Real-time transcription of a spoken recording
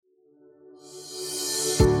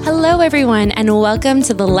Hello, everyone, and welcome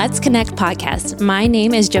to the Let's Connect podcast. My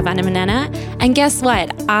name is Giovanna Manena, and guess what?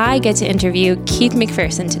 I get to interview Keith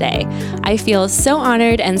McPherson today. I feel so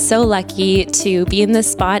honored and so lucky to be in this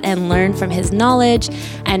spot and learn from his knowledge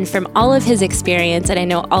and from all of his experience. And I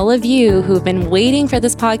know all of you who've been waiting for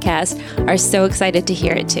this podcast are so excited to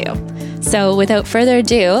hear it too. So without further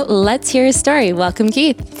ado, let's hear his story. Welcome,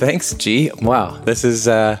 Keith. Thanks, G. Wow, this is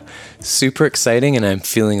super exciting, and I'm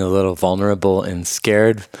feeling a little vulnerable and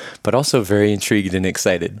scared, but also very intrigued and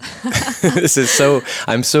excited.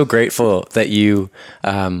 I'm so grateful that you,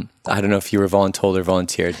 I don't know if you were voluntold or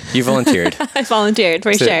volunteered. You volunteered. I volunteered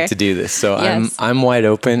for sure to do this. So yes. I'm wide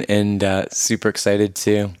open and super excited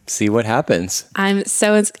to see what happens. I'm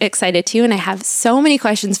so excited too, and I have so many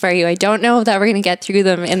questions for you. I don't know that we're going to get through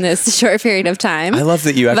them in this short period of time. I love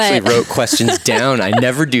that you actually wrote questions down. I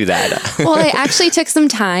never do that. Well, I actually took some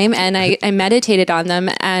time and I meditated on them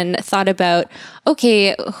and thought about,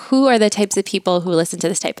 okay, who are the types of people who listen to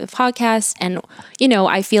this type of podcast? And, you know,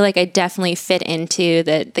 I feel like I definitely fit into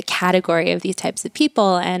the category of these types of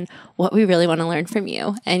people and what we really want to learn from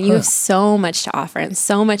you. And you have so much to offer and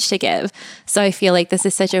so much to give. So I feel like this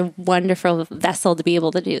is such a wonderful vessel to be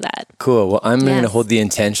able to do that. Cool. Well, I'm going to hold the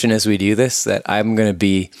intention as we do this that I'm going to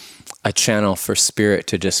be a channel for spirit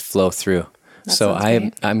to just flow through. So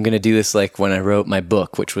I'm going to do this like when I wrote my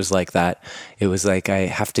book, which was like that. It was like I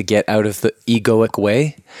have to get out of the egoic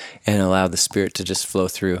way and allow the spirit to just flow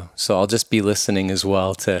through. So I'll just be listening as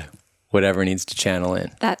well to whatever needs to channel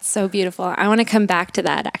in. That's so beautiful. I want to come back to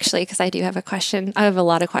that actually, because I do have a question. I have a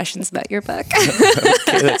lot of questions about your book.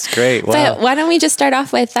 Okay, that's great. Wow. But why don't we just start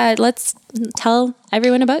off with let's tell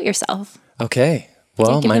everyone about yourself. Okay.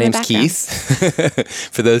 Well, my name's Keith.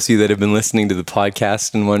 For those of you that have been listening to the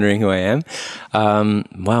podcast and wondering who I am.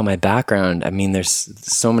 Wow, my background. I mean, there's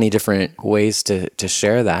so many different ways to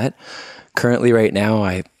share that. Currently, right now,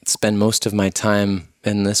 I spend most of my time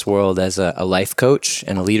in this world as a life coach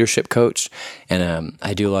and a leadership coach. And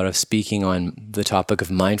I do a lot of speaking on the topic of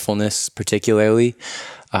mindfulness, particularly.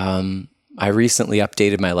 I recently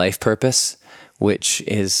updated my life purpose, which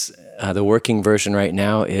is the working version right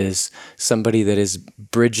now is somebody that is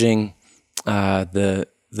bridging the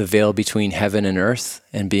veil between heaven and earth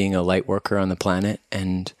and being a light worker on the planet.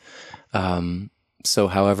 And so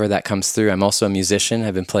however that comes through, I'm also a musician.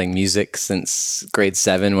 I've been playing music since grade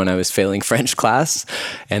 7 when I was failing French class.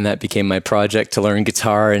 And that became my project to learn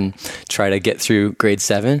guitar and try to get through grade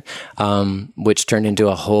 7, which turned into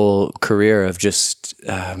a whole career of just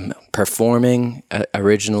performing.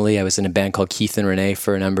 Originally, I was in a band called Keith and Renee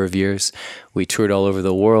for a number of years. We toured all over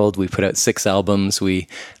the world. We put out 6 albums. We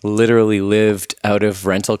literally lived out of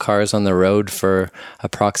rental cars on the road for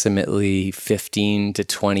approximately 15 to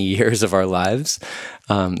 20 years of our lives.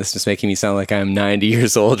 This is making me sound like I'm 90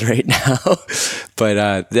 years old right now.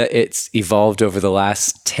 But it's evolved over the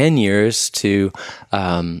last 10 years to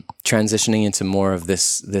transitioning into more of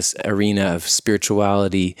this arena of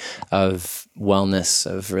spirituality, of wellness,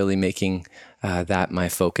 of really making that my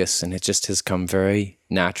focus. And it just has come very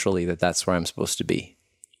naturally that's where I'm supposed to be.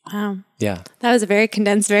 Wow. Yeah. That was a very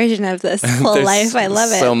condensed version of this whole life. I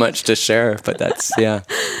love it. So much to share, but that's, yeah.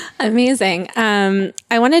 Amazing. I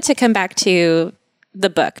wanted to come back to the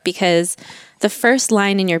book because the first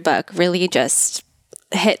line in your book really just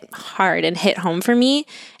hit hard and hit home for me.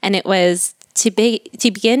 And it was, to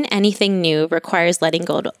begin anything new requires letting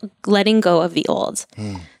go of the old.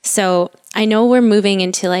 So I know we're moving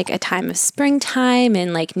into like a time of springtime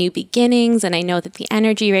and like new beginnings. And I know that the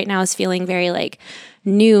energy right now is feeling very like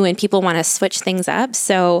new and people want to switch things up.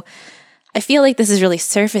 So I feel like this is really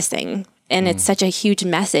surfacing and it's such a huge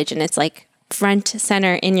message and it's like front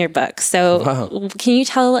center in your book. So Can you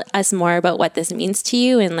tell us more about what this means to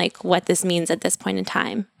you and like what this means at this point in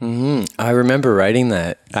time? I remember writing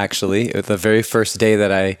that actually. The very first day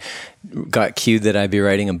that I got cued that I'd be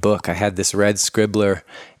writing a book, I had this red scribbler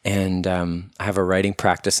and I have a writing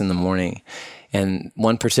practice in the morning. And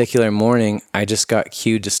one particular morning, I just got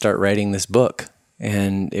cued to start writing this book.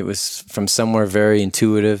 And it was from somewhere very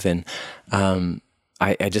intuitive. And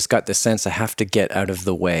I just got the sense I have to get out of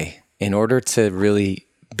the way. In order to really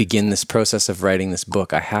begin this process of writing this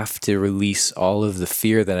book, I have to release all of the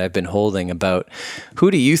fear that I've been holding about who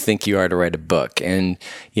do you think you are to write a book? And,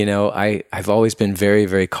 you know, I've always been very,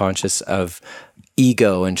 very conscious of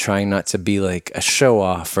ego and trying not to be like a show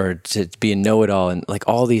off or to be a know-it-all and like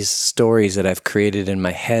all these stories that I've created in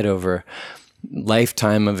my head over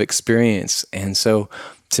lifetime of experience. And so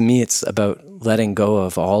to me, it's about letting go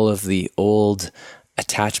of all of the old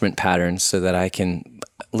attachment patterns so that I can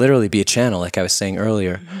literally be a channel, like I was saying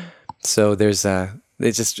earlier. So there's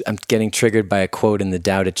I'm getting triggered by a quote in the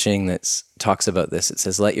Tao Te Ching that talks about this. It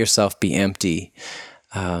says, let yourself be empty,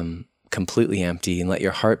 completely empty, and let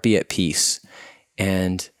your heart be at peace.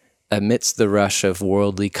 And amidst the rush of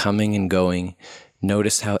worldly coming and going,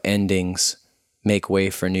 notice how endings make way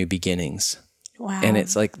for new beginnings. Wow. And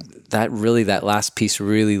it's like that last piece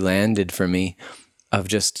really landed for me of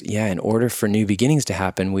just, in order for new beginnings to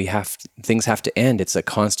happen, things have to end. It's a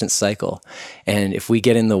constant cycle. And if we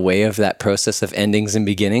get in the way of that process of endings and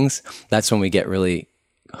beginnings, that's when we get really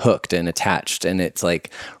hooked and attached. And it's like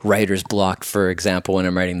writer's block, for example, when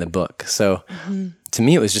I'm writing the book. So to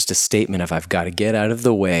me, it was just a statement of I've got to get out of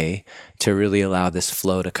the way to really allow this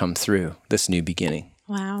flow to come through, this new beginning.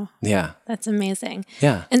 Wow. Yeah. That's amazing.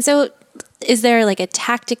 Yeah. And so is there like a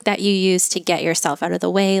tactic that you use to get yourself out of the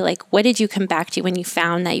way? Like, what did you come back to when you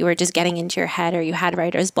found that you were just getting into your head, or you had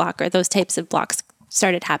writer's block, or those types of blocks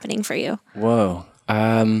started happening for you? Whoa.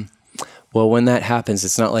 Well, when that happens,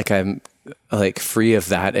 it's not like I'm like free of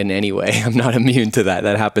that in any way. I'm not immune to that.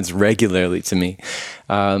 That happens regularly to me.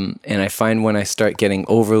 And I find when I start getting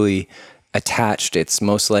overly attached, it's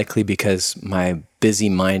most likely because my busy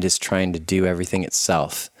mind is trying to do everything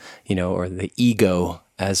itself, or the ego.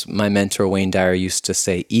 As my mentor, Wayne Dyer, used to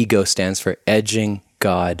say, ego stands for edging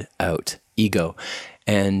God out, ego.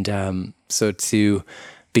 And so to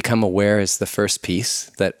become aware is the first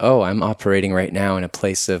piece that, I'm operating right now in a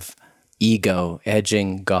place of ego,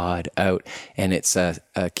 edging God out. And it's a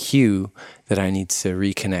cue that I need to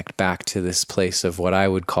reconnect back to this place of what I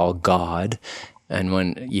would call God. And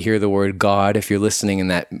when you hear the word God, if you're listening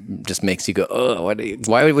and that just makes you go,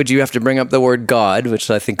 why would you have to bring up the word God?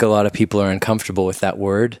 Which I think a lot of people are uncomfortable with that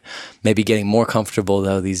word, maybe getting more comfortable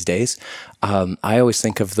though these days. I always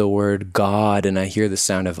think of the word God and I hear the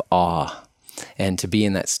sound of awe, and to be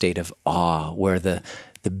in that state of awe where the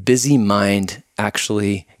busy mind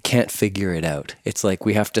actually can't figure it out. It's like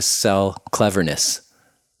we have to sell cleverness.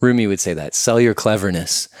 Rumi would say that, sell your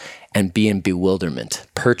cleverness. And be in bewilderment,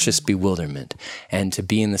 purchase bewilderment. And to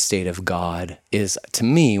be in the state of God is, to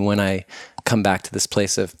me, when I come back to this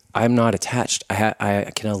place of, I'm not attached. I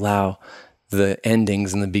can allow the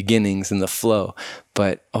endings and the beginnings and the flow.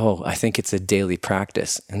 But, I think it's a daily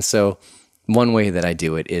practice. And so one way that I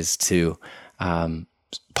do it is to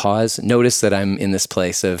pause, notice that I'm in this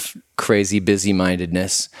place of crazy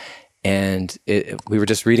busy-mindedness. And we were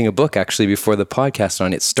just reading a book, actually, before the podcast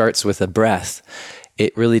on it. Starts with a breath.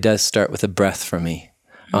 It really does start with a breath for me.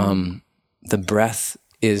 The breath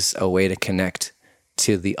is a way to connect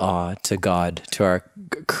to the awe, to God, to our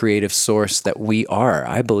creative source that we are.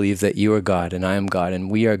 I believe that you are God and I am God and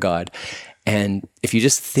we are God. And if you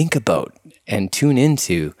just think about and tune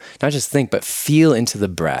into, not just think, but feel into the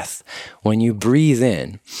breath. When you breathe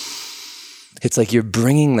in, it's like you're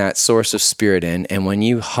bringing that source of spirit in. And when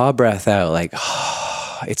you breath out,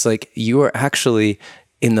 it's like you are actually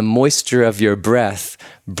in the moisture of your breath,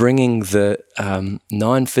 bringing the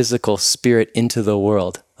non-physical spirit into the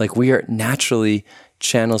world. Like we are naturally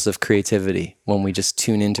channels of creativity when we just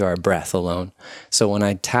tune into our breath alone. So when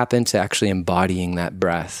I tap into actually embodying that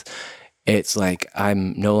breath, it's like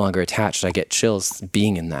I'm no longer attached. I get chills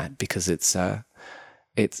being in that because it's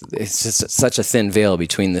just such a thin veil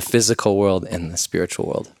between the physical world and the spiritual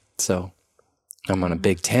world. So I'm on a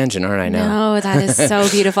big tangent, aren't I now? No, that is so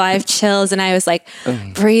beautiful. I have chills, and I was like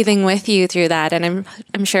breathing with you through that, and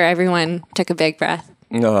I'm sure everyone took a big breath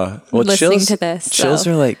listening to this. Chills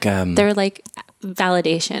are like they're like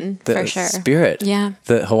validation for sure. Spirit. Yeah.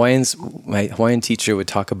 My Hawaiian teacher would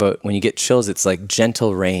talk about when you get chills, it's like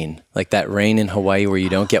gentle rain, like that rain in Hawaii where you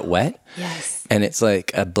don't get wet. Yes. And it's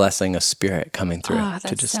like a blessing of spirit coming through. Oh,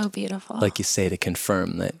 that's so beautiful. Like you say, to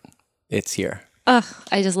confirm that it's here. Oh,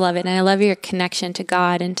 I just love it. And I love your connection to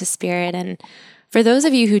God and to spirit. And for those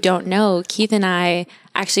of you who don't know, Keith and I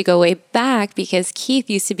actually go way back because Keith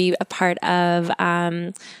used to be a part of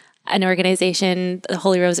an organization, the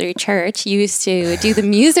Holy Rosary Church. You used to do the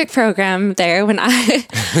music program there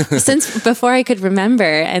since before I could remember.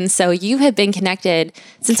 And so you had been connected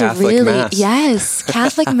since Catholic Mass. Yes,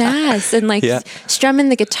 Catholic Mass, and strumming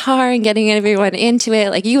the guitar and getting everyone into it.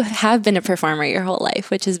 Like you have been a performer your whole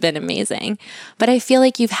life, which has been amazing. But I feel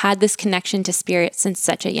like you've had this connection to spirit since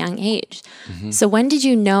such a young age. Mm-hmm. So when did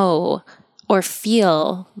you know or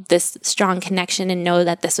feel this strong connection and know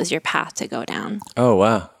that this was your path to go down? Oh,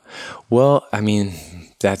 wow. Well, I mean,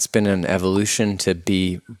 that's been an evolution to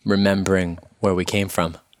be remembering where we came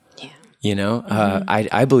from. Yeah. Mm-hmm.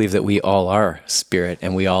 I believe that we all are spirit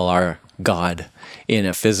and we all are God in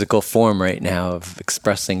a physical form right now of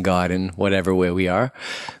expressing God in whatever way we are.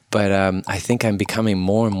 But I think I'm becoming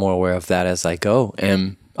more and more aware of that as I go.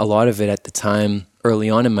 And a lot of it at the time early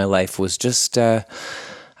on in my life was just, I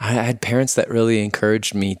had parents that really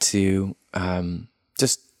encouraged me to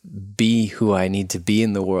just be who I need to be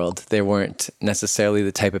in the world. They weren't necessarily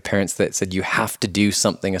the type of parents that said you have to do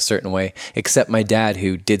something a certain way, except my dad,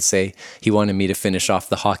 who did say he wanted me to finish off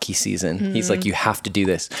the hockey season. Mm-hmm. He's like, you have to do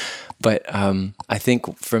this. But I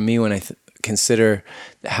think for me, when I consider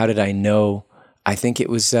how did I know, I think it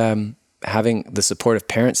was having the support of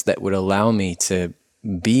parents that would allow me to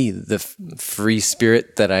be the free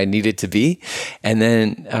spirit that I needed to be. And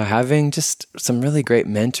then having just some really great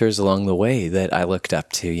mentors along the way that I looked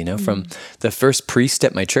up to, you know, from the first priest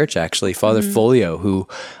at my church, actually, Father Folio, who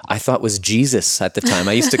I thought was Jesus at the time.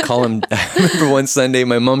 I used to call him, I remember one Sunday,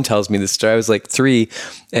 my mom tells me this story, I was like 3,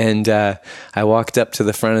 and I walked up to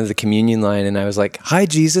the front of the communion line and I was like, hi,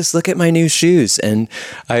 Jesus, look at my new shoes. And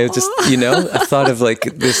I just, you know, I thought of like,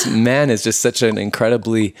 this man is just such an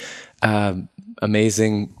incredibly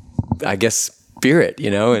amazing, I guess, spirit, you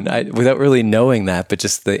know, and I, without really knowing that, but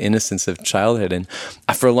just the innocence of childhood. And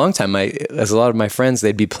for a long time, as a lot of my friends,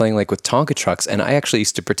 they'd be playing like with Tonka trucks, and I actually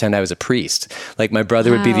used to pretend I was a priest. Like my brother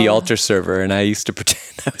would be the altar server, and I used to pretend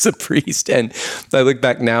I was a priest. And I look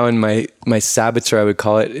back now, and my saboteur, I would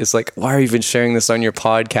call it, is like, why are you even sharing this on your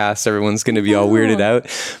podcast? Everyone's going to be all weirded out.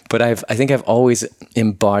 But I think I've always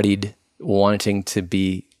embodied wanting to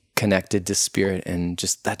be connected to spirit, and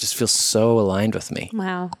just that just feels so aligned with me.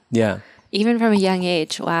 Wow. Yeah. Even from a young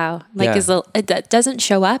age. Wow. Like it doesn't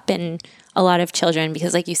show up in a lot of children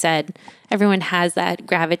because, like you said, everyone has that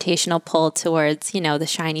gravitational pull towards, you know, the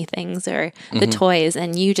shiny things or the toys,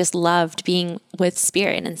 and you just loved being with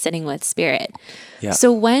spirit and sitting with spirit. Yeah.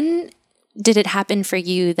 So when did it happen for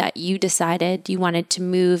you that you decided you wanted to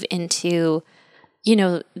move into, you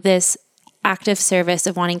know, this active service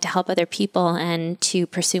of wanting to help other people and to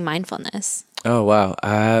pursue mindfulness? Oh, wow.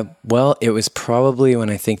 Well, it was probably when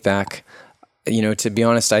I think back, you know, to be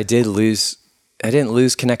honest, I didn't lose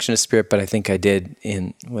connection to spirit, but I think I did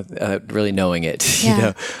with really knowing it. Yeah. You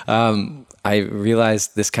know, I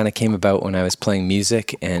realized this kind of came about when I was playing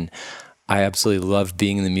music, and I absolutely loved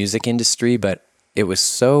being in the music industry, but it was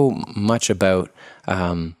so much about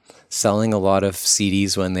selling a lot of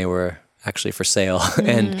CDs when they were actually for sale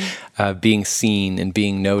and being seen and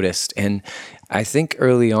being noticed. And I think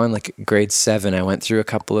early on, like grade 7, I went through a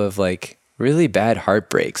couple of like really bad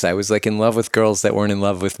heartbreaks. I was like in love with girls that weren't in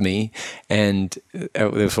love with me, and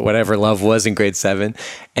whatever love was in grade 7.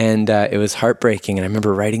 And it was heartbreaking. And I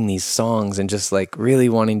remember writing these songs and just like really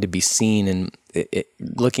wanting to be seen. And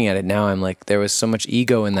looking at it now, I'm like, there was so much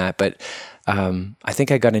ego in that. But I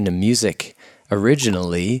think I got into music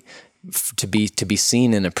originally to be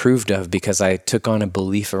seen and approved of, because I took on a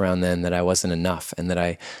belief around then that I wasn't enough and that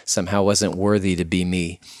I somehow wasn't worthy to be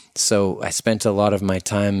me. So I spent a lot of my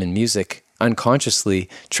time in music unconsciously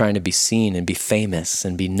trying to be seen and be famous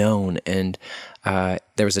and be known. And there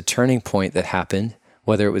was a turning point that happened,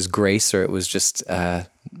 whether it was grace or it was just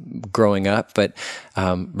growing up. But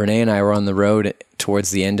Renee and I were on the road towards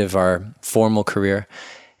the end of our formal career.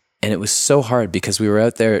 And it was so hard because we were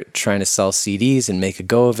out there trying to sell CDs and make a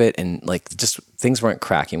go of it. And like, just things weren't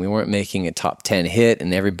cracking. We weren't making a top 10 hit,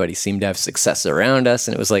 and everybody seemed to have success around us.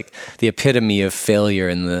 And it was like the epitome of failure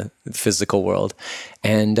in the physical world.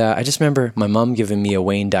 And I just remember my mom giving me a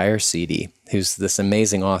Wayne Dyer CD, who's this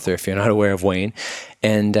amazing author, if you're not aware of Wayne.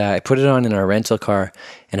 And I put it on in our rental car.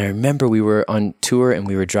 And I remember we were on tour and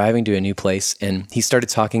we were driving to a new place. And he started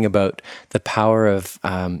talking about the power of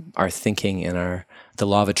our thinking and the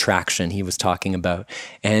law of attraction he was talking about.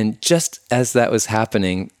 And just as that was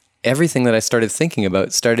happening, everything that I started thinking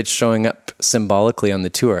about started showing up symbolically on the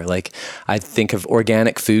tour. Like I'd think of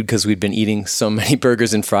organic food because we'd been eating so many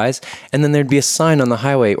burgers and fries. And then there'd be a sign on the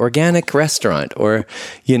highway, organic restaurant, or,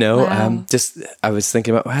 you know, wow. I was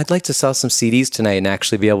thinking about, I'd like to sell some CDs tonight and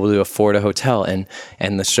actually be able to afford a hotel, and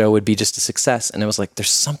the show would be just a success. And I was like, there's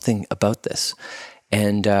something about this.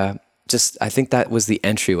 And, I think that was the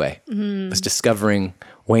entryway, was discovering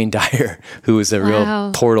Wayne Dyer, who was a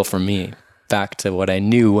real portal for me back to what I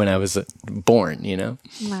knew when I was born, you know?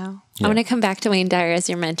 Wow. Yeah. I want to come back to Wayne Dyer as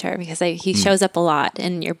your mentor, because he shows up a lot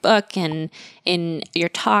in your book and in your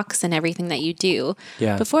talks and everything that you do.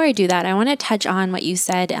 Yeah. Before I do that, I want to touch on what you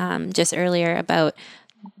said just earlier about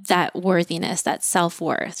that worthiness, that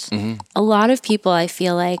self-worth. Mm-hmm. A lot of people, I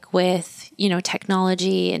feel like, with, you know,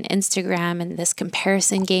 technology and Instagram and this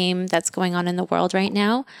comparison game that's going on in the world right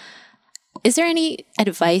now, is there any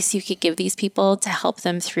advice you could give these people to help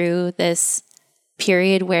them through this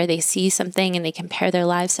period where they see something and they compare their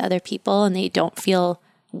lives to other people and they don't feel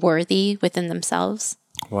worthy within themselves?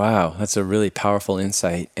 Wow, that's a really powerful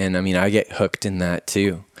insight. And I mean, I get hooked in that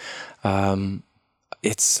too.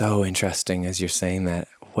 it's so interesting as you're saying that.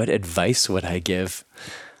 What advice would I give?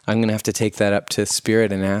 I'm going to have to take that up to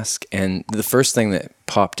Spirit and ask. And the first thing that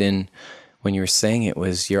popped in when you were saying it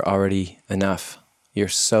was, you're already enough. You're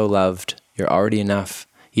so loved. You're already enough.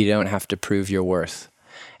 You don't have to prove your worth.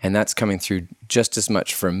 And that's coming through just as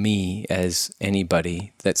much for me as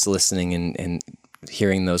anybody that's listening and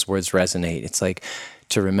hearing those words resonate. It's like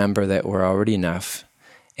to remember that we're already enough,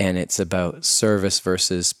 and it's about service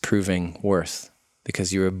versus proving worth,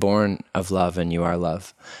 because you were born of love and you are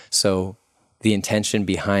love. So the intention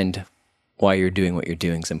behind why you're doing what you're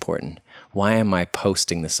doing is important. Why am I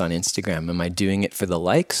posting this on Instagram? Am I doing it for the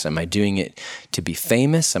likes? Am I doing it to be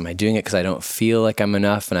famous? Am I doing it because I don't feel like I'm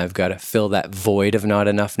enough and I've got to fill that void of not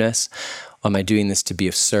enoughness? Am I doing this to be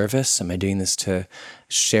of service? Am I doing this to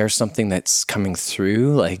share something that's coming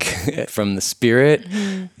through, like from the Spirit?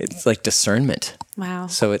 Mm-hmm. It's like discernment. Wow.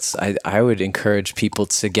 So I would encourage people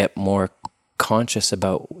to get more conscious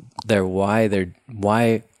about their why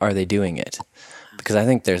are they doing it? Because I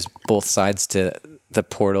think there's both sides to the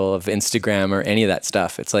portal of Instagram or any of that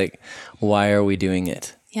stuff. It's like, why are we doing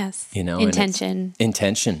it? Yes. Intention.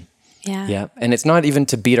 Yeah. Yeah. And it's not even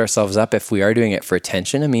to beat ourselves up if we are doing it for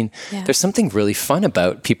attention. I mean, there's something really fun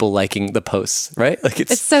about people liking the posts, right? Like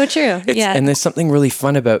it's so true. And there's something really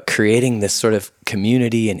fun about creating this sort of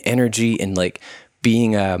community and energy and like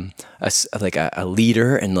being a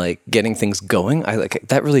leader and like getting things going.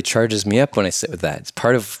 That really charges me up when I sit with that. It's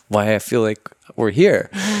part of why I feel like we're here.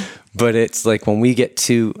 Mm-hmm. But it's like when we get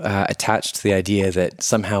too attached to the idea that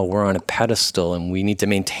somehow we're on a pedestal and we need to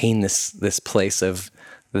maintain this place of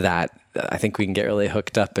that, I think we can get really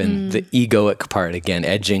hooked up in the egoic part again,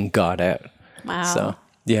 edging God out. Wow. So,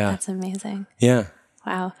 yeah. That's amazing. Yeah.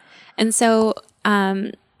 Wow. And so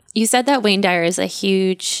you said that Wayne Dyer is a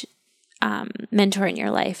huge mentor in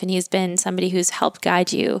your life, and he's been somebody who's helped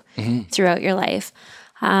guide you throughout your life.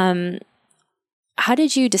 How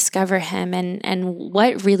did you discover him, and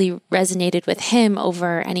what really resonated with him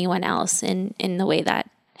over anyone else in the way that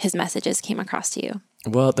his messages came across to you?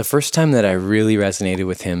 Well, the first time that I really resonated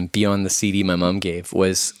with him beyond the CD my mom gave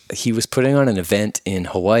was he was putting on an event in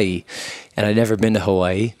Hawaii, and I'd never been to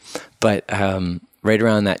Hawaii, but right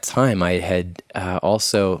around that time I had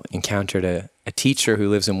also encountered a teacher who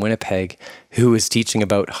lives in Winnipeg who was teaching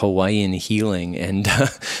about Hawaiian healing. And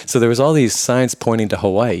so there was all these signs pointing to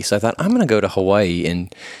Hawaii. So I thought, I'm going to go to Hawaii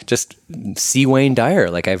and just see Wayne Dyer.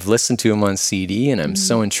 Like, I've listened to him on CD and I'm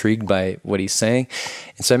so intrigued by what he's saying.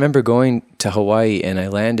 And so I remember going to Hawaii, and I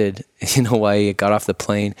landed in Hawaii, got off the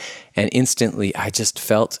plane, and instantly I just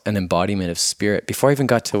felt an embodiment of spirit. Before I even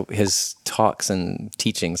got to his talks and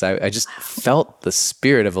teachings, I just felt the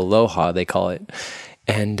spirit of aloha, they call it.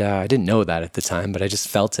 And I didn't know that at the time, but I just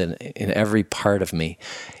felt it in every part of me.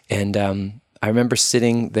 And I remember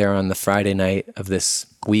sitting there on the Friday night of this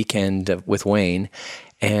weekend with Wayne,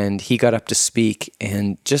 and he got up to speak.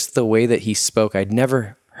 And just the way that he spoke, I'd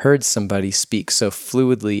never heard somebody speak so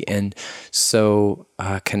fluidly and so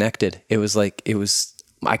connected. It was like,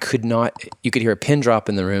 I could not, you could hear a pin drop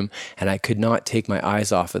in the room, and I could not take my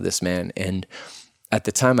eyes off of this man. And at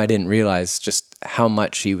the time, I didn't realize just how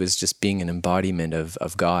much he was just being an embodiment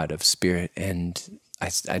of God, of spirit. And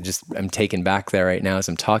I'm taken back there right now as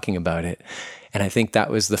I'm talking about it. And I think that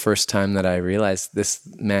was the first time that I realized this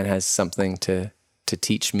man has something to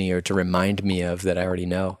teach me or to remind me of that I already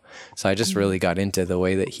know. So I just really got into the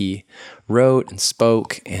way that he wrote and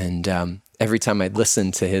spoke. And every time I'd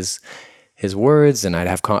listen to his words, and I'd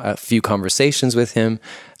have a few conversations with him,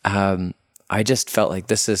 I just felt like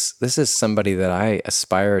this is somebody that I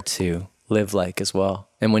aspire to live like as well.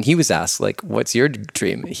 And when he was asked, like, what's your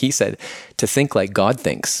dream? He said, to think like God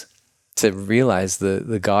thinks, to realize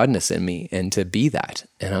the godness in me and to be that.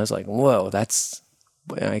 And I was like, whoa,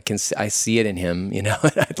 I see it in him, you know.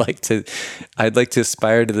 I'd like to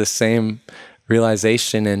aspire to the same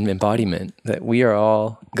realization and embodiment that we are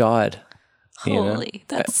all God. Holy,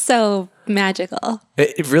 that's so magical.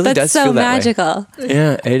 It really does feel that way. That's so magical.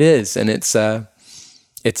 Yeah, it is. And it's a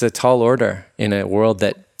tall order in a world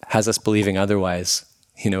that has us believing otherwise,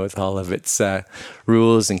 you know, with all of its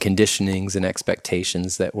rules and conditionings and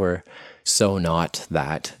expectations that we're so not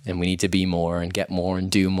that. And we need to be more and get more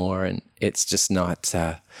and do more. And it's just not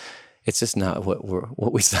what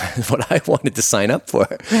I wanted to sign up for.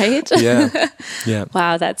 Right? Yeah. Yeah.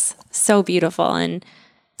 Wow, that's so beautiful. And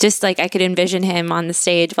just like I could envision him on the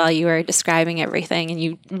stage while you were describing everything, and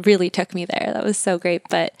you really took me there. That was so great.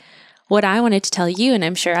 But what I wanted to tell you, and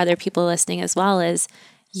I'm sure other people listening as well, is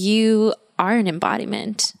you are an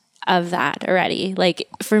embodiment of that already. Like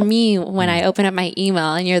for me, when I open up my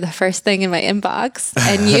email and you're the first thing in my inbox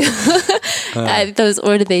and you,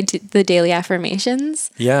 the daily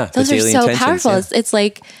affirmations. Yeah. Those are so powerful. Yeah. It's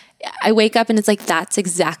like, I wake up and it's like, that's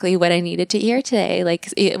exactly what I needed to hear today.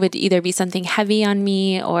 Like it would either be something heavy on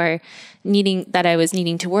me or I was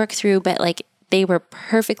needing to work through, but like they were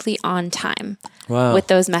perfectly on time. Wow. With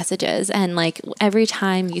those messages. And like every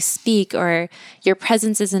time you speak or your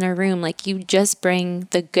presence is in a room, like you just bring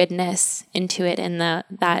the goodness into it and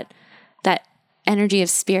that energy of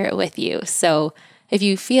spirit with you. So if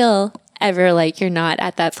you feel ever like you're not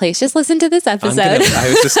at that place, just listen to this episode. I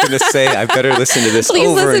was just going to say, I better listen to this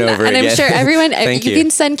over and over again. And I'm sure everyone, you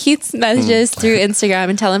can send Keith's messages through Instagram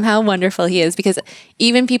and tell him how wonderful he is, because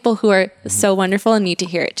even people who are so wonderful need to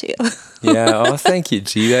hear it too. Yeah. Oh, thank you,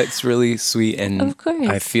 G. That's really sweet. And of course.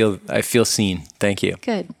 I feel seen. Thank you.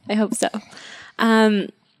 Good. I hope so.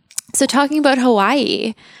 So talking about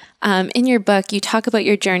Hawaii, in your book, you talk about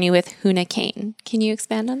your journey with Huna Kane. Can you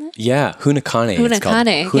expand on that? Yeah, Huna Kane. Huna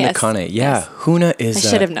Kane. Huna Kane. Yeah, yes. Huna is. I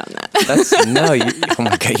should have known that. Oh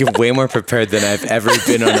my God, you're way more prepared than I've ever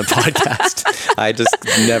been on a podcast. I just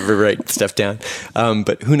never write stuff down.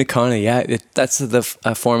 But Huna Kane, yeah, that's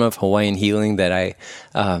a form of Hawaiian healing that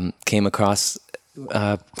I came across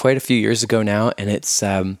quite a few years ago now, and it's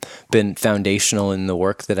been foundational in the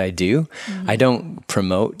work that I do. Mm-hmm. I don't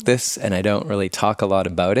promote this and I don't really talk a lot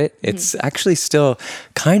about it. Mm-hmm. It's actually still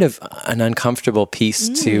kind of an uncomfortable piece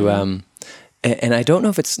to, and I don't know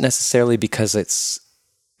if it's necessarily because it's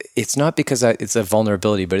not because it's a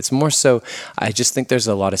vulnerability, but it's more so I just think there's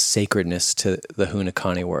a lot of sacredness to the Huna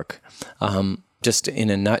Kane work. Just in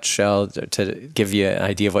a nutshell, to give you an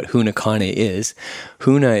idea of what Huna Kane is.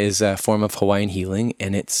 Huna is a form of Hawaiian healing,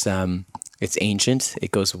 and it's ancient. It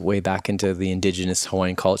goes way back into the indigenous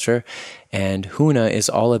Hawaiian culture. And Huna is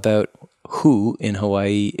all about who in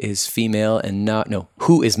Hawaii is female and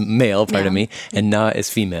who is male, and na is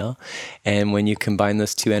female. And when you combine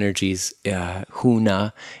those two energies,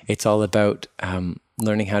 Huna, it's all about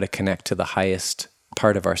learning how to connect to the highest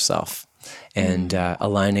part of ourself. And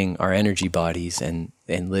aligning our energy bodies and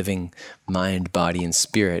living mind, body, and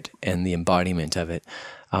spirit and the embodiment of it.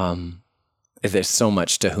 There's so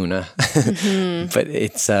much to Huna, but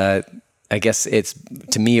it's, I guess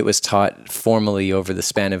to me, it was taught formally over the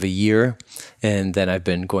span of a year. And then I've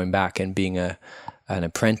been going back and being an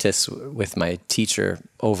apprentice with my teacher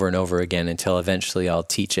over and over again until eventually I'll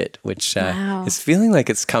teach it, which is feeling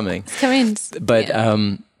like it's coming. It's coming.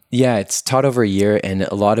 But, yeah, it's taught over a year, and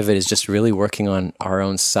a lot of it is just really working on our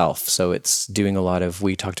own self. So it's doing a lot of,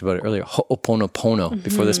 we talked about it earlier, ho'oponopono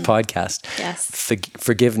before this podcast. Yes.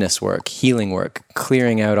 Forgiveness work, healing work,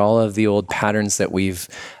 clearing out all of the old patterns that we've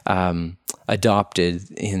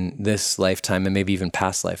adopted in this lifetime and maybe even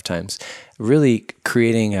past lifetimes. Really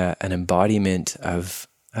creating an embodiment of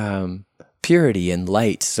purity and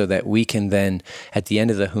light, so that we can then, at the end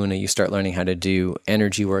of the Huna, you start learning how to do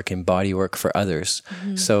energy work and body work for others.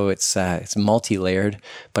 So it's multi-layered,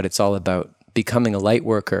 but it's all about becoming a light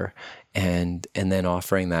worker and then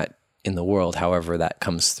offering that in the world, however that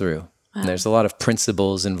comes through. Wow. And there's a lot of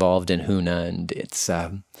principles involved in Huna, and it's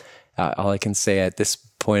all I can say at this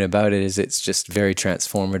point about it is it's just very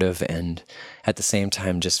transformative, and at the same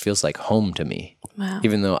time just feels like home to me. Wow.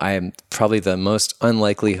 Even though I am probably the most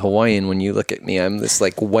unlikely Hawaiian when you look at me. I'm this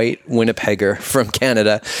like white Winnipegger from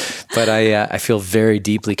Canada, but I feel very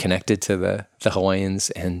deeply connected to the Hawaiians,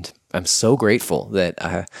 and I'm so grateful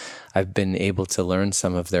that I've been able to learn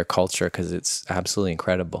some of their culture, because it's absolutely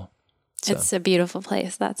incredible. So. It's a beautiful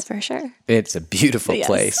place, that's for sure. It's a beautiful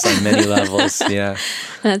place on many levels, yeah.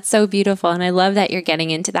 That's so beautiful, and I love that you're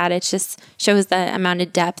getting into that. It just shows the amount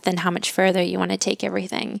of depth and how much further you want to take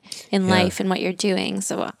everything in life and what you're doing.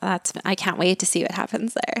 So I can't wait to see what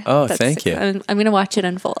happens there. Oh, thank you. I'm going to watch it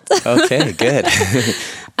unfold. Okay, good.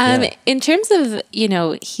 In terms of,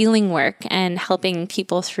 healing work and helping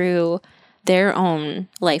people through their own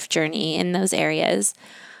life journey in those areas,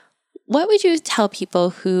 what would you tell people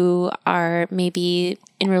who are maybe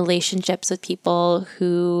in relationships with people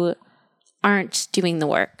who aren't doing the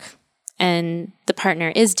work and the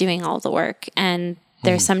partner is doing all the work, and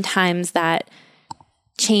there's sometimes that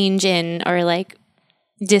change in or like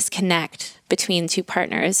disconnect between two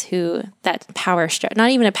partners who that power struggle,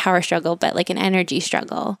 not even a power struggle, but like an energy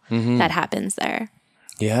struggle that happens there?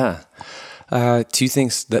 Yeah. Two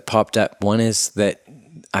things that popped up. One is that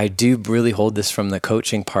I do really hold this from the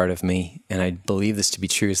coaching part of me, and I believe this to be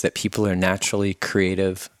true, is that people are naturally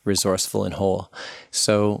creative, resourceful, and whole.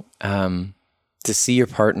 So to see your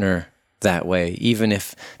partner that way, even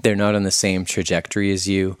if they're not on the same trajectory as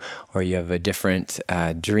you, or you have a different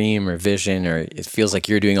dream or vision, or it feels like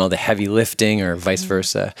you're doing all the heavy lifting, or vice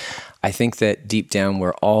versa. I think that deep down,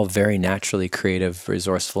 we're all very naturally creative,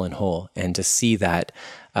 resourceful, and whole. And to see that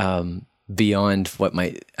beyond what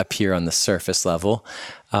might appear on the surface level.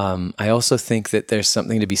 I also think that there's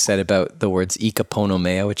something to be said about the words ika pono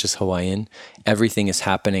mea, which is Hawaiian. Everything is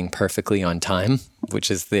happening perfectly on time, which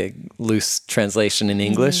is the loose translation in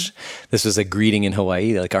English. This was a greeting in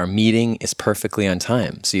Hawaii, like our meeting is perfectly on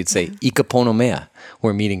time. So you'd say ika pono mea,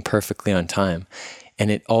 we're meeting perfectly on time. And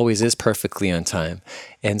it always is perfectly on time.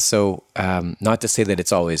 And so not to say that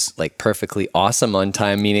it's always like perfectly awesome on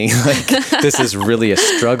time, meaning like this is really a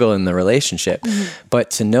struggle in the relationship, but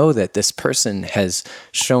to know that this person has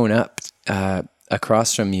shown up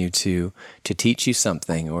across from you to teach you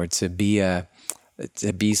something, or to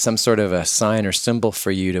be some sort of a sign or symbol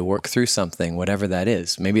for you to work through something, whatever that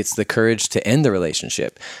is. Maybe it's the courage to end the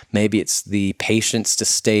relationship. Maybe it's the patience to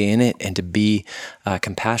stay in it and to be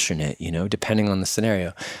compassionate, depending on the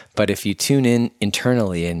scenario. But if you tune in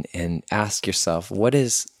internally and ask yourself,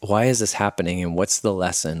 why is this happening? And what's the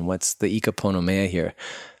lesson? What's the ika pono mea here?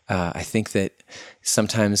 I think that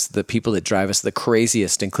sometimes the people that drive us the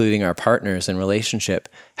craziest, including our partners in relationship,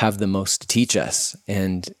 have the most to teach us.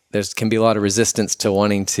 And there can be a lot of resistance to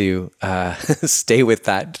wanting to stay with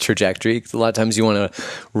that trajectory. 'Cause a lot of times you want to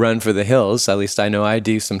run for the hills, at least I know I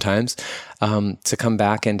do sometimes, to come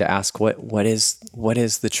back and to ask what is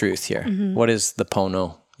the truth here? What is the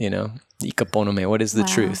pono, ika pono mea, what is the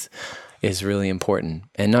truth? Is really important.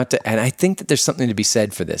 And I think that there's something to be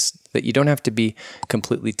said for this, that you don't have to be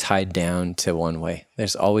completely tied down to one way.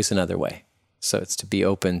 There's always another way. So it's to be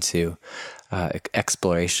open to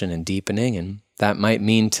exploration and deepening. And that might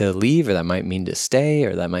mean to leave, or that might mean to stay,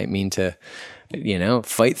 or that might mean to,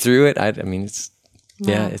 fight through it.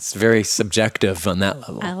 It's very subjective on that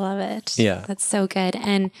level. I love it. Yeah. That's so good.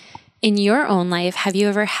 And in your own life, have you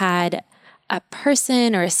ever had a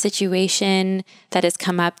person or a situation that has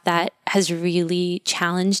come up that has really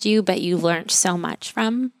challenged you, but you learned so much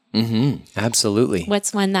from? Absolutely.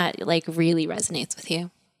 What's one that like really resonates with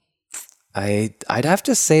you? I'd have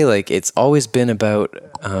to say, like, it's always been about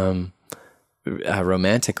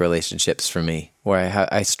romantic relationships for me, where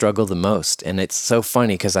I struggle the most. And it's so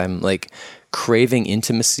funny because I'm like craving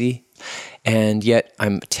intimacy, and yet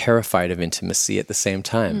I'm terrified of intimacy at the same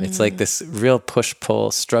time. It's like this real push-pull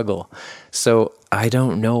struggle. So I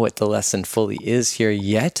don't know what the lesson fully is here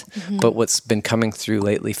yet, but what's been coming through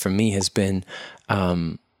lately for me has been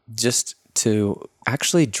just to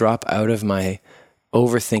actually drop out of my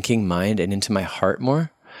overthinking mind and into my heart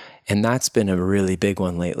more. And that's been a really big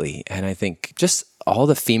one lately. And I think just all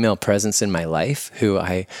the female presence in my life, who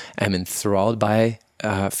I am enthralled by,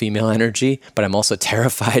 female energy, but I'm also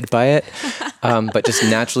terrified by it. But just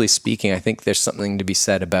naturally speaking, I think there's something to be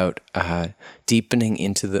said about deepening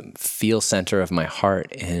into the feel center of my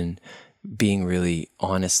heart and being really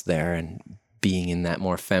honest there, and being in that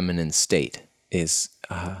more feminine state is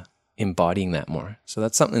embodying that more. So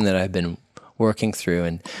that's something that I've been working through.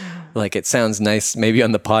 And like, it sounds nice maybe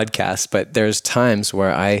on the podcast, but there's times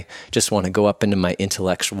where I just want to go up into my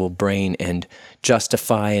intellectual brain and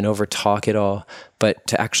justify and overtalk it all, but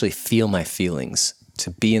to actually feel my feelings,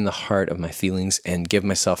 to be in the heart of my feelings and give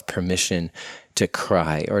myself permission to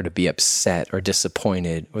cry or to be upset or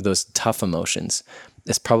disappointed, or those tough emotions,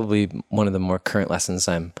 is probably one of the more current lessons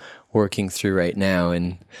I'm working through right now.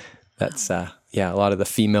 And that's, a lot of the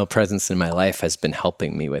female presence in my life has been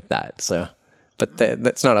helping me with that. So, but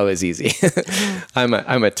that's not always easy. I'm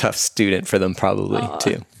a tough student for them probably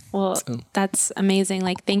too. Well, that's amazing.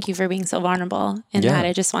 Like, thank you for being so vulnerable in that.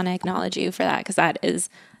 I just want to acknowledge you for that, because that is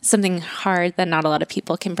something hard that not a lot of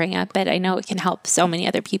people can bring up, but I know it can help so many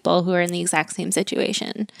other people who are in the exact same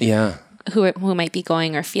situation. Yeah. Who might be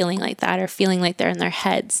going or feeling like that, or feeling like they're in their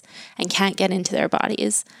heads and can't get into their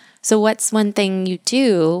bodies. So what's one thing you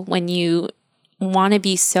do when you want to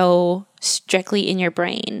be so strictly in your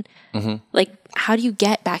brain? Like, how do you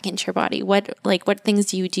get back into your body? What things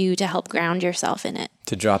do you do to help ground yourself in it?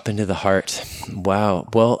 To drop into the heart. Wow.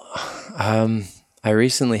 Well, I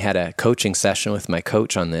recently had a coaching session with my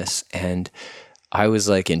coach on this, and I was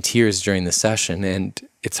like in tears during the session, and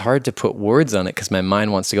it's hard to put words on it because my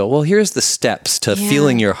mind wants to go, well, here's the steps to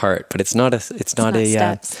feeling your heart, but it's not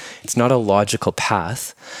a logical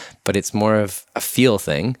path, but it's more of a feel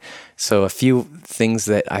thing. So a few things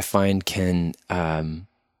that I find can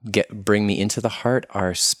bring me into the heart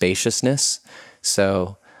are spaciousness.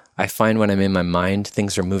 So I find when I'm in my mind,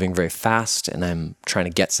 things are moving very fast and I'm trying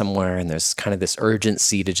to get somewhere, and there's kind of this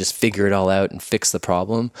urgency to just figure it all out and fix the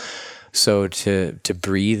problem. So to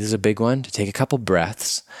breathe is a big one, to take a couple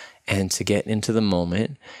breaths and to get into the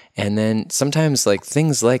moment. And then sometimes like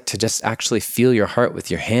things like to just actually feel your heart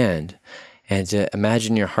with your hand and to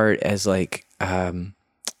imagine your heart as like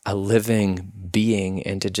a living being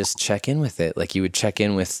and to just check in with it. Like you would check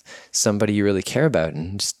in with somebody you really care about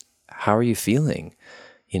and just, how are you feeling?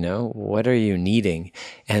 What are you needing?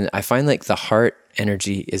 And I find like the heart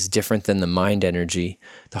energy is different than the mind energy.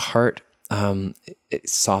 The heart,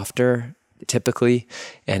 it's softer typically,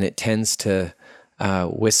 and it tends to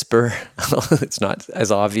whisper. It's not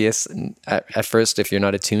as obvious at first if you're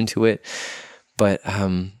not attuned to it, but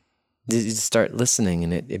you start listening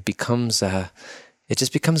and it becomes it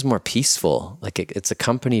just becomes more peaceful. Like it's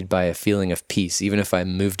accompanied by a feeling of peace. Even if I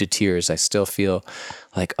move to tears, I still feel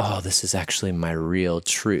like, oh, this is actually my real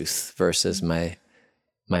truth versus my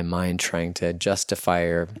mind trying to justify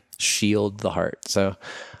or shield the heart. So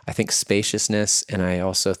I think spaciousness, and I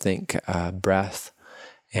also think breath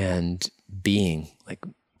and being. Like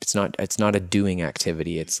it's not a doing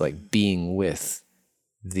activity. It's like being with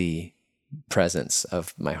the presence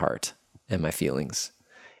of my heart and my feelings.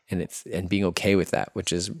 And being okay with that,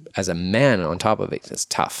 which is, as a man on top of it, is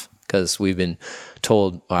tough because I've been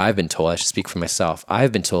told, I should speak for myself.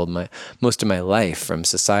 I've been told most of my life from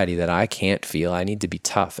society that I can't feel. I need to be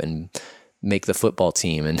tough and make the football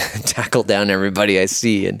team and tackle down everybody I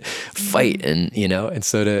see and fight and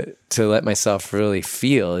so to let myself really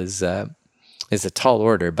feel is a tall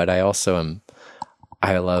order. But I also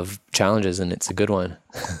I love challenges and it's a good one.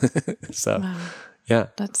 So, wow. Yeah,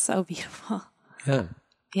 that's so beautiful. Yeah.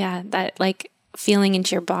 Yeah, that like feeling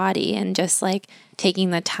into your body and just like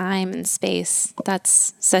taking the time and space.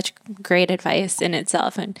 That's such great advice in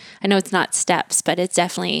itself. And I know it's not steps, but it's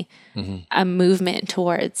definitely a movement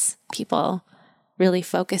towards people really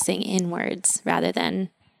focusing inwards rather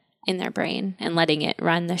than in their brain and letting it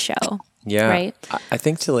run the show. Yeah. Right. I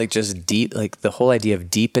think to like just the whole idea of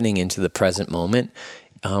deepening into the present moment.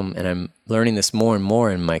 And I'm learning this more and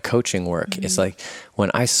more in my coaching work. It's like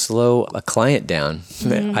when I slow a client down,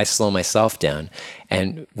 I slow myself down.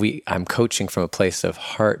 And I'm coaching from a place of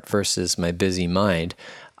heart versus my busy mind.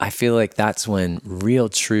 I feel like that's when real,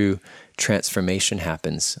 true transformation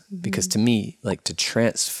happens. Because to me, like to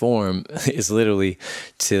transform is literally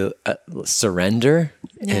to surrender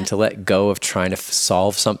and to let go of trying to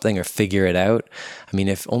solve something or figure it out. I mean,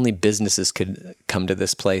 if only businesses could come to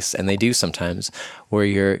this place, and they do sometimes, where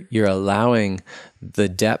you're allowing the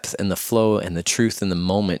depth and the flow and the truth in the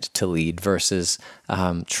moment to lead versus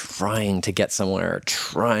trying to get somewhere or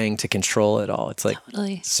trying to control it all. It's like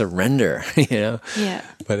surrender, Yeah.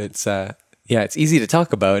 But it's it's easy to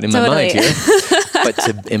talk about in my mind here, but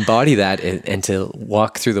to embody that and to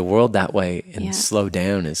walk through the world that way and slow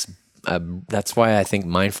down is. That's why I think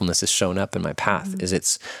mindfulness has shown up in my path.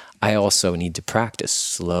 I also need to practice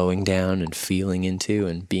slowing down and feeling into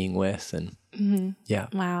and being with and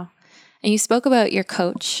Wow. And you spoke about your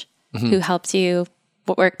coach who helped you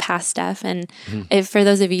work past stuff. And if, for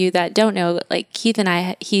those of you that don't know, like Keith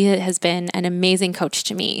and he has been an amazing coach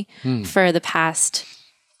to me for the past,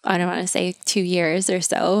 I don't want to say 2 years or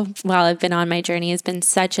so while I've been on my journey. Has been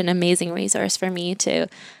such an amazing resource for me to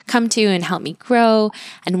come to and help me grow.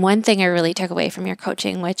 And one thing I really took away from your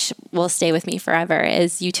coaching, which will stay with me forever,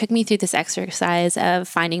 is you took me through this exercise of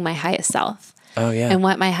finding my highest self. Oh, yeah. And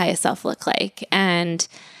what my highest self looked like. And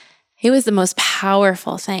it was the most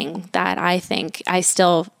powerful thing that I think I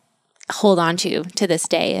still hold on to this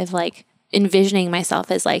day, of like envisioning myself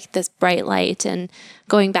as like this bright light and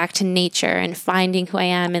going back to nature and finding who I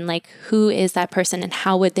am and like who is that person and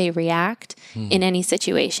how would they react in any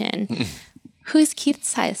situation. Who's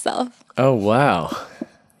Keith's highest self? Oh, wow.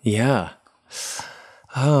 Yeah.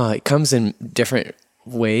 Oh, it comes in different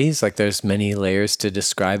ways. Like there's many layers to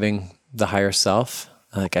describing the higher self.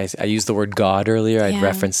 Like I used the word God earlier. I'd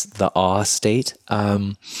reference the awe state.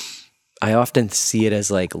 I often see it as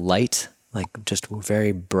like light, like just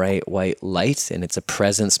very bright white light, and it's a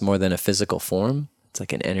presence more than a physical form. It's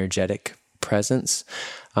like an energetic presence.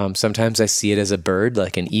 Sometimes I see it as a bird,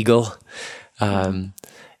 like an eagle.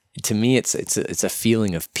 To me, it's a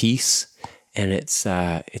feeling of peace, and it's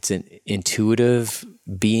an intuitive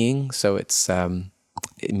being. So it's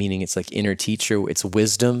meaning it's like inner teacher. It's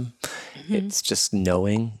wisdom. It's just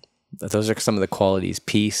knowing. Those are some of the qualities: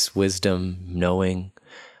 peace, wisdom, knowing.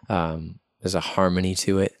 There's a harmony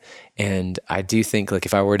to it. And I do think like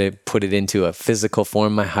if I were to put it into a physical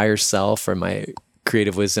form, my higher self or my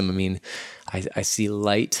creative wisdom, I mean, I see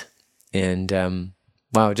light. And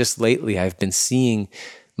wow, just lately I've been seeing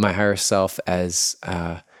my higher self as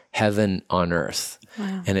heaven on earth.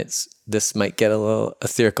 Wow. And this might get a little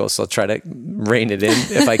ethereal, so I'll try to rein it in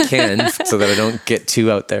if I can so that I don't get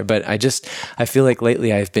too out there. But I feel like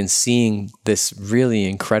lately I've been seeing this really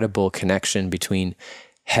incredible connection between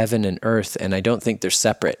heaven and earth, and I don't think they're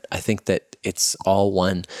separate. I think that it's all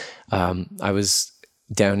one. I was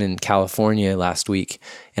down in California last week,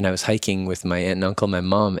 and I was hiking with my aunt and uncle, my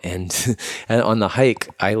mom, and on the hike,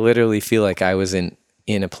 I literally feel like I was in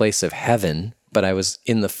a place of heaven, but I was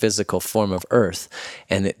in the physical form of earth.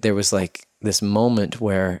 And there was like this moment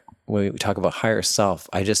where, when we talk about higher self,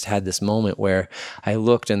 I just had this moment where I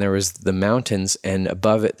looked and there was the mountains, and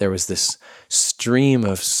above it there was this stream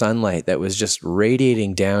of sunlight that was just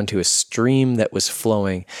radiating down to a stream that was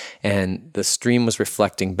flowing, and the stream was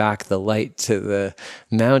reflecting back the light to the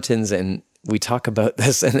mountains. And we talk about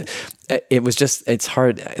this, and it was just, it's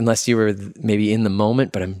hard unless you were maybe in the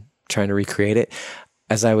moment, but I'm trying to recreate it.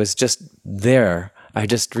 As I was just there, I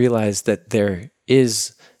just realized that there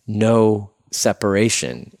is no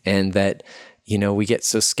separation, and that, we get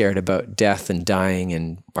so scared about death and dying,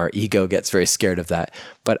 and our ego gets very scared of that.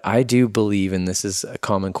 But I do believe, and this is a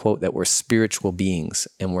common quote, that we're spiritual beings,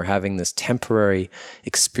 and we're having this temporary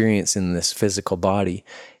experience in this physical body.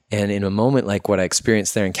 And in a moment like what I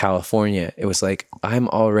experienced there in California, it was like, I'm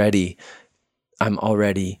already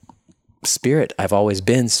spirit. I've always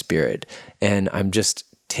been spirit, and I'm just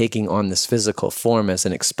taking on this physical form as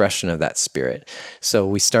an expression of that spirit. So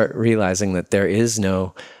we start realizing that there is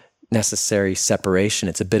no necessary separation.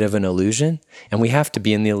 It's a bit of an illusion, and we have to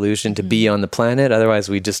be in the illusion to be on the planet. Otherwise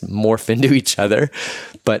we just morph into each other.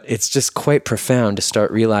 But it's just quite profound to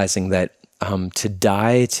start realizing that to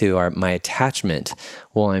die to my attachment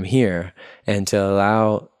while I'm here, and to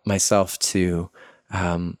allow myself to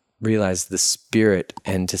realize the spirit,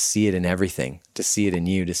 and to see it in everything, to see it in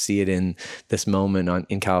you, to see it in this moment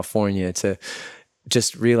in California, to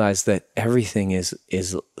just realize that everything is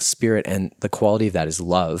spirit, and the quality of that is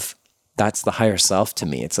love. That's the higher self to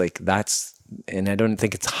me. It's like and I don't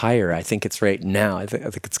think it's higher. I think it's right now. I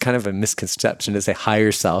think it's kind of a misconception to say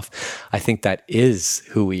higher self. I think that is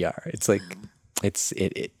who we are. It's like, it's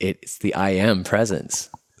the I am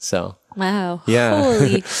presence. So. Wow. Yeah.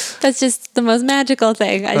 Holy, that's just the most magical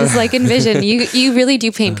thing. I just envision you really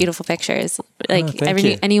do paint beautiful pictures.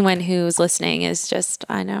 Anyone who's listening is just,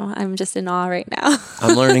 I know, I'm just in awe right now.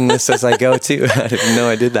 I'm learning this as I go too. I didn't know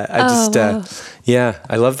I did that.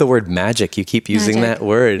 I love the word magic. You keep using that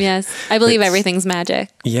word. Yes. I believe everything's magic.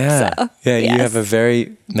 Yeah. So, yeah. Yes. You have a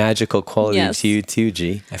very magical quality to you too,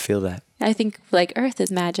 G. I feel that. I think earth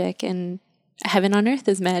is magic, and heaven on earth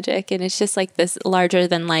is magic, and it's just like this larger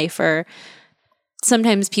than life. Or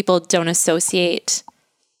sometimes people don't associate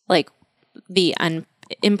the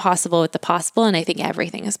impossible with the possible, and I think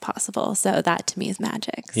everything is possible. So that to me is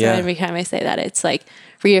magic. So every time I say that, it's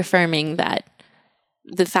reaffirming that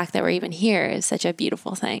the fact that we're even here is such a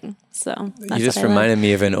beautiful thing. So you just reminded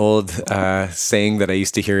me of an old saying that I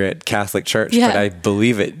used to hear at Catholic Church, but I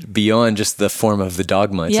believe it beyond just the form of the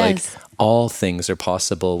dogma. It's like, all things are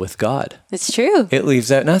possible with God. It's true. It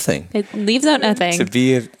leaves out nothing. To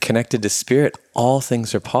be connected to spirit, all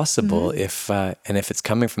things are possible if it's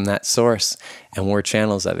coming from that source, and we're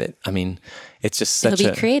channels of it. I mean, it's just it'll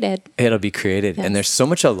be created. Yes. And there's so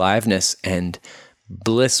much aliveness and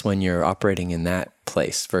bliss when you're operating in that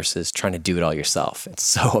place versus trying to do it all yourself. It's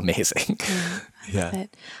so amazing. Yeah.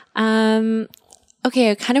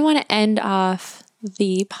 Okay, I kind of want to end off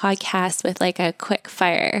the podcast with a quick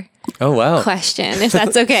fire question, if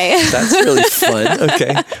that's okay. That's really fun.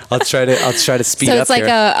 Okay. I'll try to speed up. So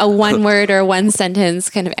it's a one word or one sentence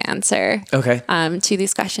kind of answer to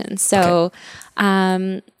these questions. So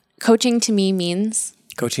coaching to me means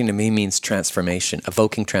transformation,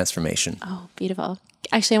 evoking transformation. Oh, beautiful.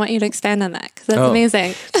 Actually, I want you to expand on that, because that's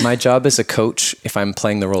amazing. My job as a coach, if I'm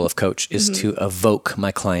playing the role of coach, is to evoke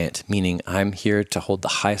my client, meaning I'm here to hold the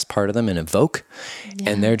highest part of them and evoke. Yeah.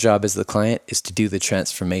 And their job as the client is to do the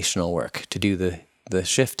transformational work, to do the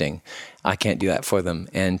shifting. I can't do that for them.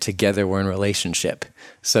 And together we're in relationship.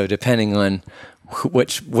 So depending on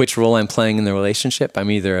which role I'm playing in the relationship,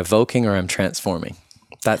 I'm either evoking or I'm transforming.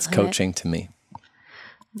 That's coaching to me.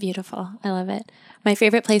 Beautiful. I love it. My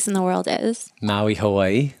favorite place in the world is? Maui,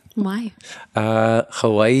 Hawaii. Why?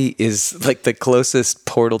 Hawaii is the closest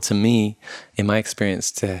portal to me, in my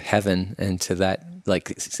experience, to heaven, and to that,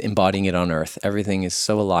 embodying it on earth. Everything is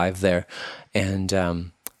so alive there. And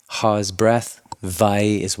Ha is breath,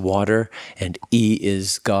 Vai is water, and I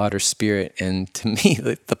is God or spirit. And to me,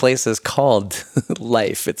 the place is called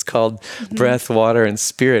life. It's called breath, water, and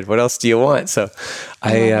spirit. What else do you want? So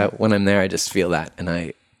when I'm there, I just feel that, and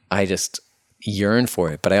I just yearn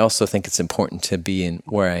for it. But I also think it's important to be in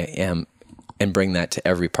where I am and bring that to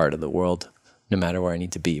every part of the world, no matter where I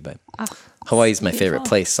need to be. But Hawaii is my favorite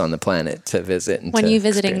place on the planet to visit. And when are you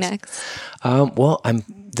visiting next? Well, I'm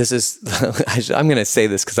going to say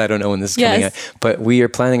this because I don't know when this is coming out, but we are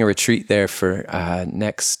planning a retreat there for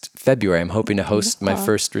next February. I'm hoping to host my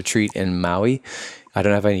first retreat in Maui. I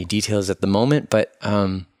don't have any details at the moment, but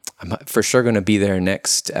I'm for sure going to be there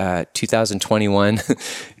next 2021,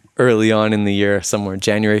 early on in the year, somewhere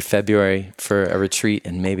January, February, for a retreat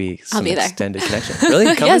and maybe some extended connection. Really?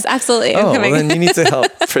 Yes, absolutely. Oh, well, then you need to help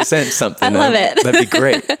present something. I love it. That'd be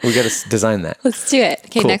great. We got to design that. Let's do it.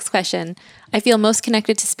 Okay, cool. Next question. I feel most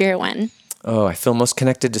connected to spirit when? Oh, I feel most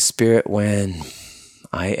connected to spirit when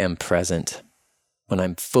I am present, when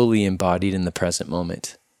I'm fully embodied in the present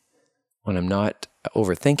moment, when I'm not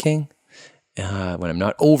overthinking, when I'm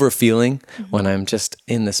not overfeeling, when I'm just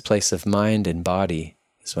in this place of mind and body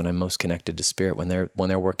is when I'm most connected to spirit, when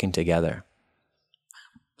they're working together.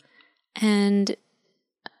 And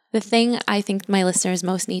the thing I think my listeners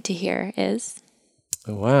most need to hear is?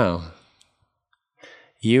 Wow.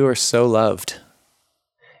 You are so loved.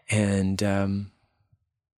 And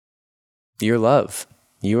you're love.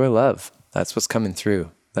 You are love. That's what's coming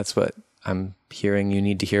through. That's what I'm hearing you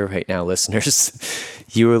need to hear right now, listeners.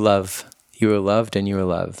 You are love. You are loved and you are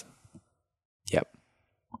love. Yep.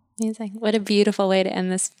 Amazing. What a beautiful way to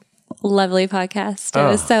end this lovely podcast.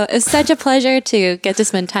 It was such a pleasure to get to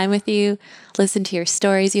spend time with you, listen to your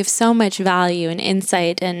stories. You have so much value and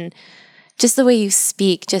insight, and just the way you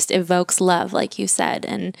speak just evokes love, like you said.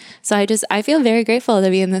 And so I feel very grateful to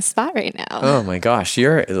be in this spot right now. Oh my gosh.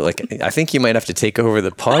 I think you might have to take over the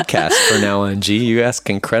podcast for now on, G. You ask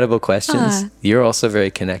incredible questions. You're also very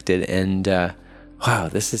connected. And wow,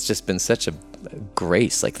 this has just been such a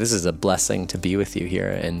grace. Like, this is a blessing to be with you here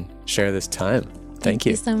and share this time. Thank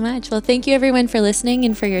you so much. Well, thank you everyone for listening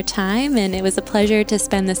and for your time. And it was a pleasure to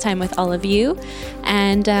spend this time with all of you.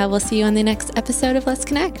 And we'll see you on the next episode of Let's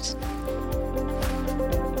Connect.